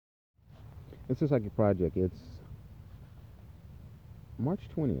It's a psychic project. It's March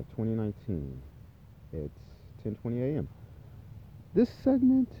 20th, 2019. It's 10:20 a.m. This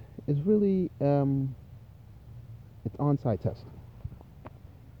segment is really it's on Psi testing,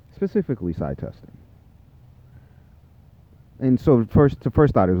 specifically Psi testing. And so the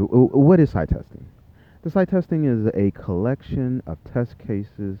first thought is, what is Psi testing? The Psi testing is a collection of test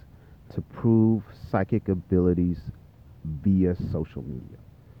cases to prove psychic abilities via social media.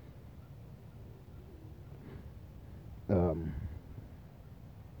 Um,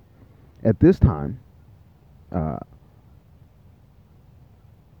 at this time, uh,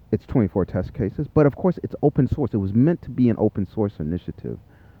 it's 24 test cases, but of course, it's open source. It was meant to be an open source initiative,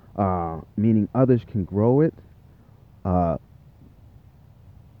 meaning others can uh,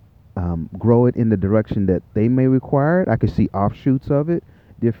 grow it in the direction that they may require it. I could see offshoots of it,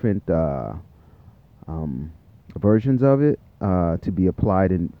 different um, versions of it to be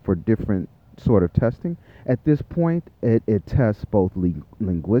applied in for different sort of testing. At this point, it tests both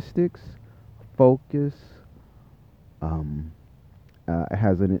linguistics, focus. Um, it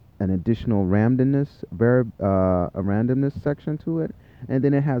has an additional a randomness section to it, and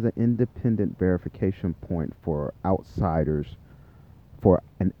then it has an independent verification point for outsiders, for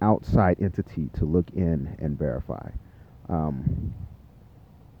an outside entity to look in and verify. Um,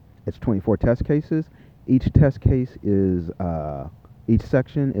 it's 24 test cases. Each test case is each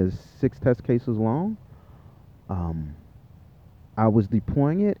section is 6 test cases long. Um, I was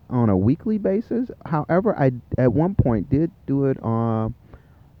deploying it on a weekly basis. However, I at one point did do it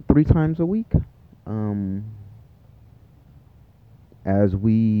 3 times a week, um, as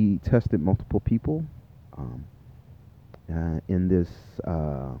we tested multiple people um, in this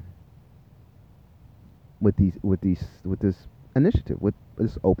uh, with this initiative, with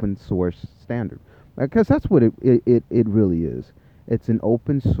this open source standard, because that's what it really is. It's an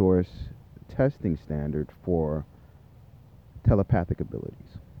open source testing standard for telepathic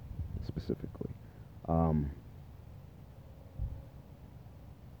abilities specifically. Um,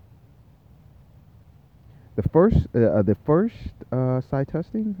 the first Psi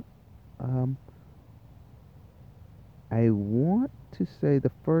testing, um, I want to say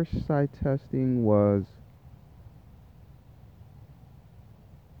the first Psi testing was.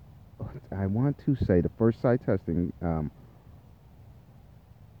 I want to say the first Psi testing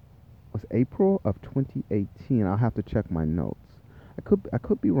was April of 2018. I'll have to check my notes. I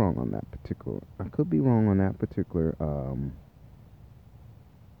could be wrong on that particular. I could be wrong on that particular. I'm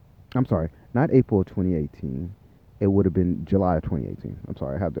sorry, not April of 2018. It would have been July of 2018. I'm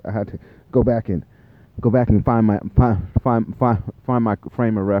sorry. I had to go back and find find my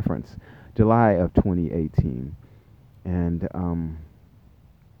frame of reference. July of 2018, and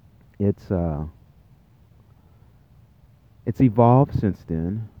it's uh it's evolved since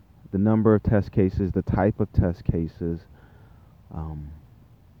then. The number of test cases, the type of test cases. Um,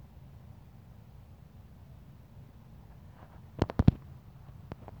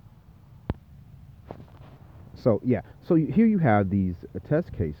 so yeah, so here you have these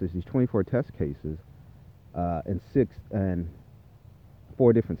test cases, these 24 test cases, in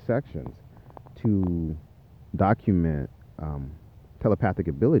 4 different sections to document telepathic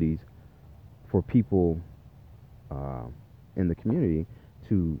abilities for people uh, in the community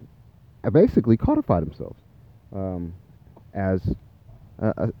to basically codify themselves um, as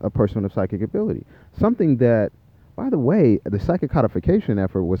a person of psychic ability. Something that, by the way, the psychic codification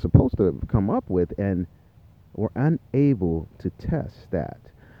effort was supposed to come up with, and were unable to test that.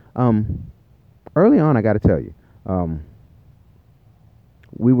 Um, Early on, I got to tell you, um,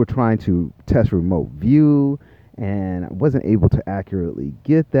 we were trying to test remote view, and I wasn't able to accurately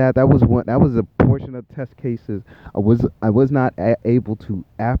get that. That was a portion of test cases. I was not able to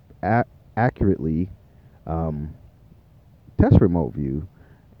accurately um, test remote view,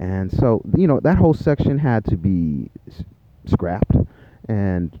 and so that whole section had to be scrapped,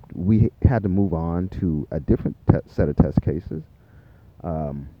 and we had to move on to a different set of test cases.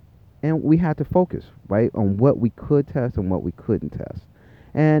 Um, and we had to focus right on what we could test and what we couldn't test,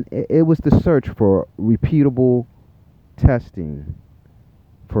 and it was the search for repeatable testing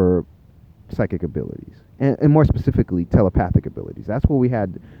for psychic abilities, and more specifically telepathic abilities. That's where we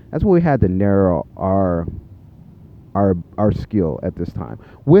had to narrow our skill at this time.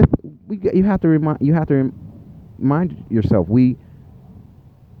 You have to remind yourself, we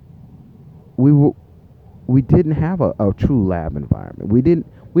were we didn't have a true lab environment. We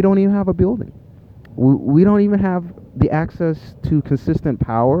don't even have a building. We don't even have the access to consistent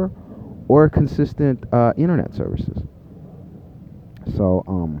power or consistent internet services. So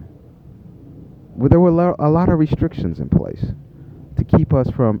there were a lot of restrictions in place to keep us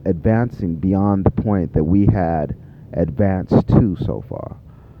from advancing beyond the point that we had advanced to so far,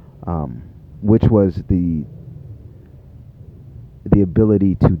 which was the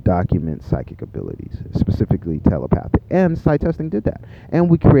ability to document psychic abilities, specifically telepathic. And Psi Testing did that. And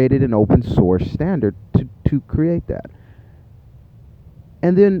we created an open source standard to create that.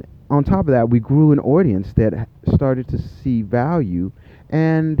 And then on top of that, we grew an audience that started to see value,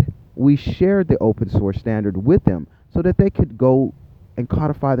 and we shared the open source standard with them so that they could go and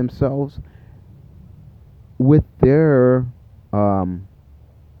codify themselves with their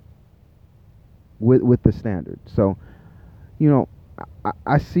with the standard. So, you know,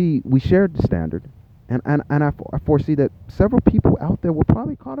 I see we shared the standard, and I foresee that several people out there will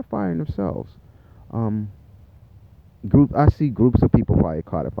probably codifying themselves. Um, I see groups of people probably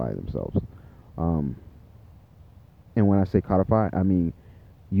codifying themselves. Um, and when I say codify, I mean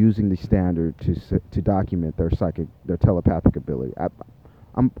using the standard to document their telepathic ability.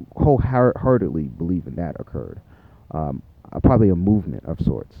 I'm wholeheartedly believing that occurred. Probably a movement of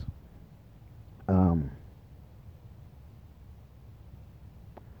sorts. Um,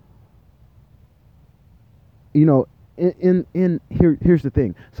 you know, here's the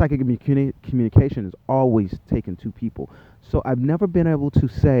thing: psychic communication is always taken two people. So I've never been able to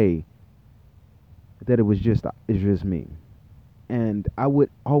say that it's just me, and I would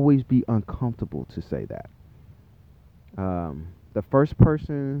always be uncomfortable to say that. The first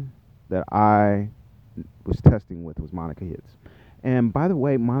person that I was testing with was Monica Hitz, and by the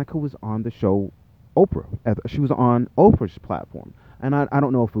way, Monica was on the show Oprah. She was on Oprah's platform, and I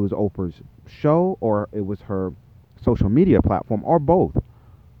don't know if it was Oprah's show or it was her social media platform or both.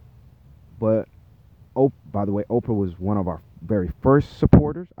 But by the way, Oprah was one of our very first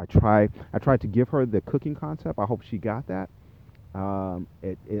supporters. I tried to give her the cooking concept. I hope she got that. I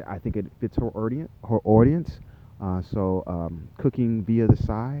think it fits her audience. Cooking via the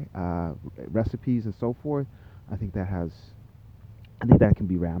Psi, recipes and so forth. I think that has. I think that can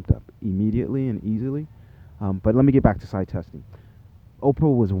be ramped up immediately and easily. But let me get back to Psi testing.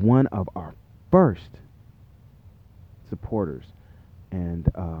 Oprah was one of our first supporters, and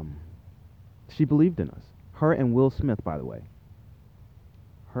she believed in us. Her and Will Smith, by the way.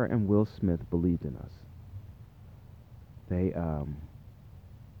 Her and Will Smith believed in us. They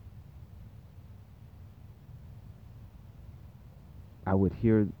I would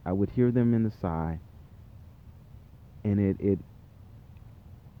hear them in the Psi, and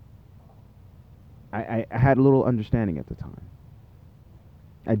I had a little understanding at the time.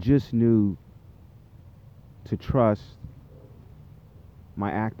 I just knew to trust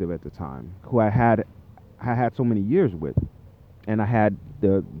my active at the time, who I had so many years with, and I had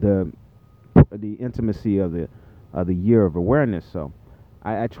the intimacy of the year of awareness. So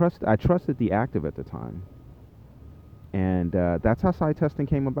I trusted the active at the time, and that's how Psi testing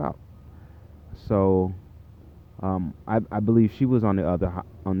came about. So I believe she was on the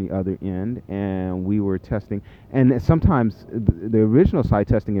other end, and we were testing. And sometimes the original Psi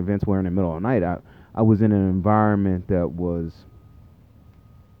testing events were in the middle of the night. I was in an environment that was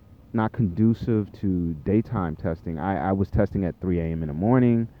not conducive to daytime testing. I was testing at 3 a.m. in the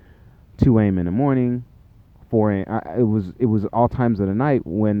morning, 2 a.m. in the morning, 4 a.m. It was all times of the night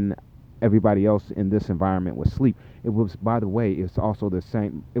when everybody else in this environment was asleep. It was, by the way, it's also the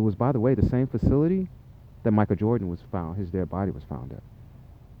same. It was, by the way, the same facility that Michael Jordan was found. His dead body was found at.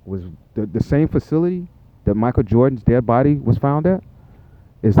 Was the same facility that Michael Jordan's dead body was found at?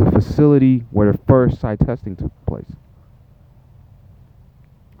 Is the facility where the first Psi testing took place.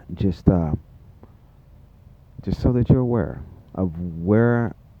 Just so that you're aware of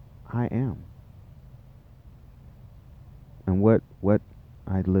where I am and what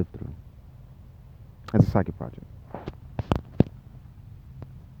I lived through as a psychic project.